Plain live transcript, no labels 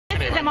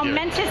is a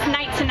momentous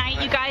night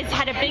tonight. You guys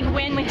had a big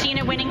win with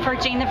Gina winning for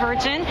Jane the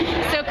Virgin.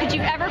 So could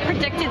you ever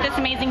predicted this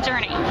amazing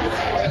journey?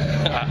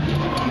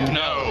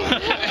 No.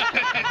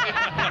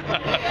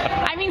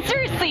 I mean,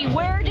 seriously,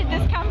 where did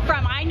this come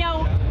from? I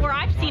know where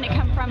I've seen it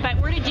come from, but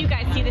where did you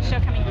guys see the show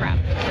coming from?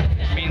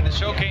 I mean, the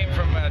show came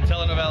from a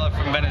telenovela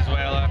from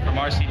Venezuela, from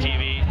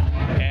RCTV,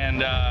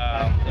 and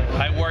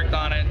I worked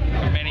on it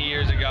many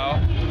years ago,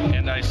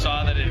 and I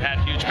saw that it had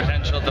huge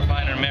potential to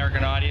find an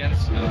American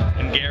audience,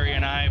 and Gary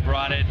and I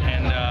brought it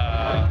and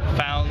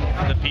found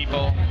the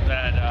people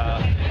that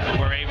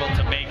were able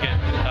to make it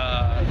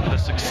the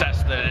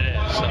success that it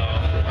is, so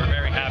we're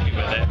very happy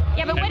with it.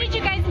 Yeah, but what did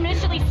you guys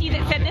initially see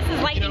that said this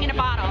is lightning in a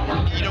bottle?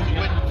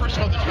 First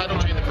of all, the title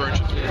Jane the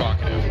Virgin is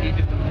provocative.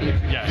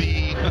 Yes.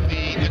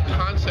 The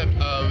concept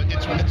of,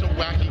 it's a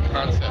wacky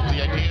concept.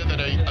 The idea that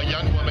a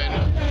young woman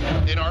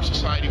in our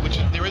society, which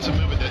there is a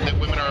movement that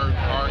women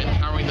are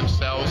empowering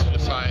themselves to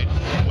decide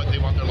what they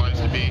want their lives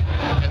to be,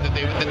 and that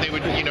they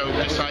would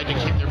decide to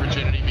keep their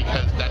virginity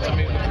because that's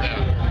important to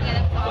them.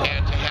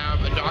 And to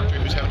have a doctor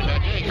who's having a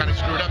bad day kind of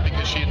screwed up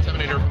because she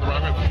inseminated her from the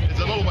wrong room is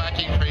a little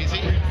wacky and crazy,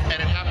 and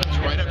it happens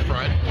right up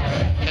front.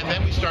 And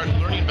then we start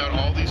learning about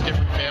all these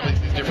different families,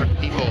 these different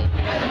people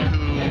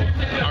who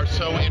are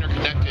so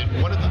interconnected.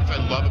 One of the things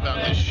I love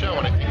about this show,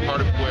 and I think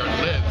part of where it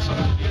lives,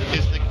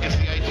 is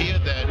the idea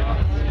that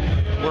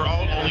we're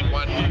all only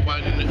one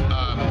what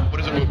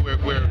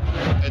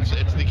is it?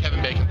 It's the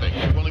Kevin Bacon thing.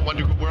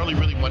 We're only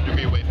really 1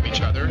 degree away from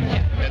each other,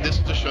 and this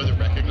is a show that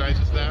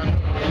recognizes that.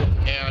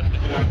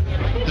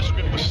 And the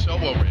script was so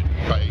well written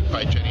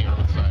by Jenny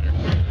Erlensider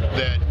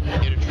that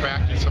it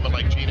attracted someone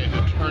like Gina,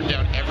 who turned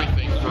down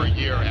everything for a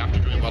year after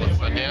doing well at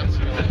Sundance.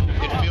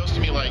 It feels to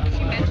me like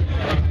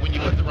when you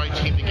put the right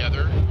team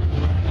together,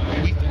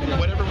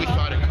 whatever we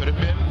thought it could have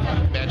been,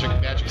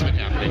 magic's been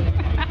happening.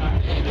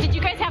 Did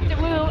you guys have to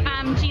woo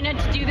Gina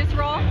to do this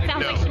role?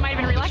 Sounds like she might have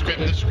been reluctant.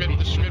 The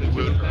script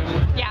wooed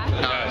her. Yeah.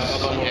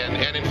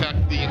 And in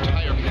fact, the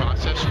entire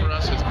process for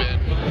us has been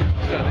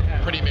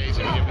pretty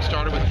amazing. We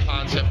started with a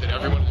concept that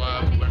everyone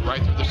loved. We went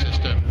right through the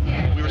system.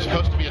 We were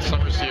supposed to be a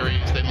summer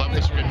series. They loved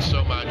the script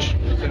so much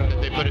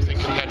that they put us in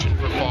contention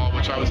for fall,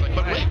 which I was like,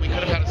 but wait, we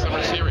could have had a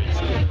summer series,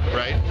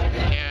 right?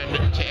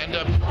 And to end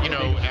up,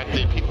 at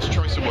the People's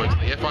Choice Awards,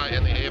 the AFI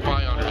and the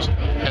AFI honors,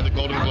 and the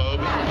Golden Globe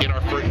in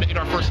our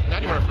first,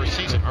 not even our first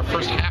season, our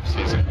first half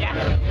season,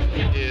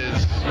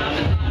 is,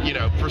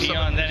 for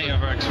beyond any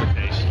of our expectations.